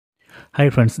Hi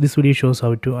friends, this video shows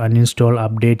how to uninstall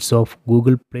updates of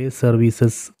Google Play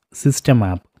Services system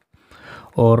app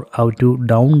or how to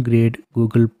downgrade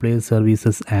Google Play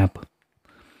Services app.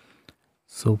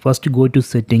 So first go to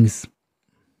settings,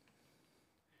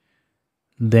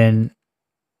 then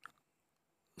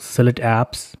select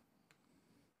apps,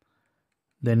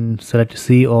 then select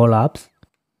see all apps,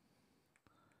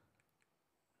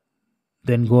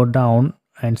 then go down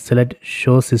and select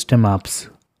show system apps.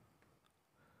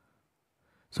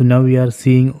 So now we are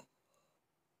seeing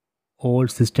all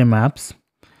system apps.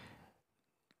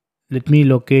 Let me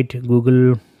locate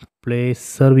Google Play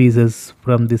Services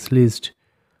from this list.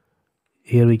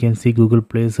 Here we can see Google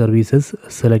Play Services,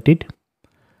 select it.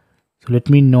 So let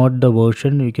me note the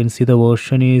version. You can see the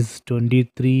version is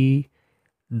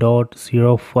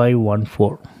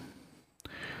 23.0514.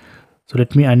 So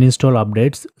let me uninstall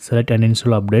updates, select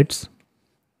uninstall updates,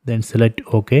 then select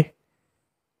OK.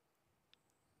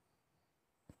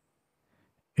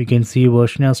 You can see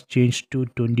version has changed to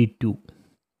 22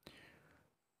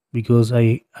 because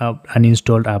I have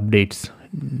uninstalled updates.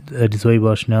 That is why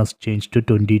version has changed to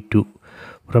 22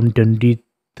 from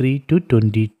 23 to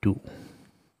 22.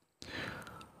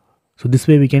 So this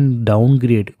way we can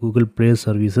downgrade Google Play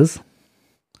Services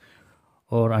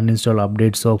or uninstall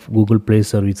updates of Google Play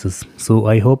Services. So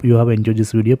I hope you have enjoyed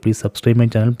this video. Please subscribe my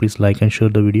channel. Please like and share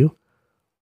the video.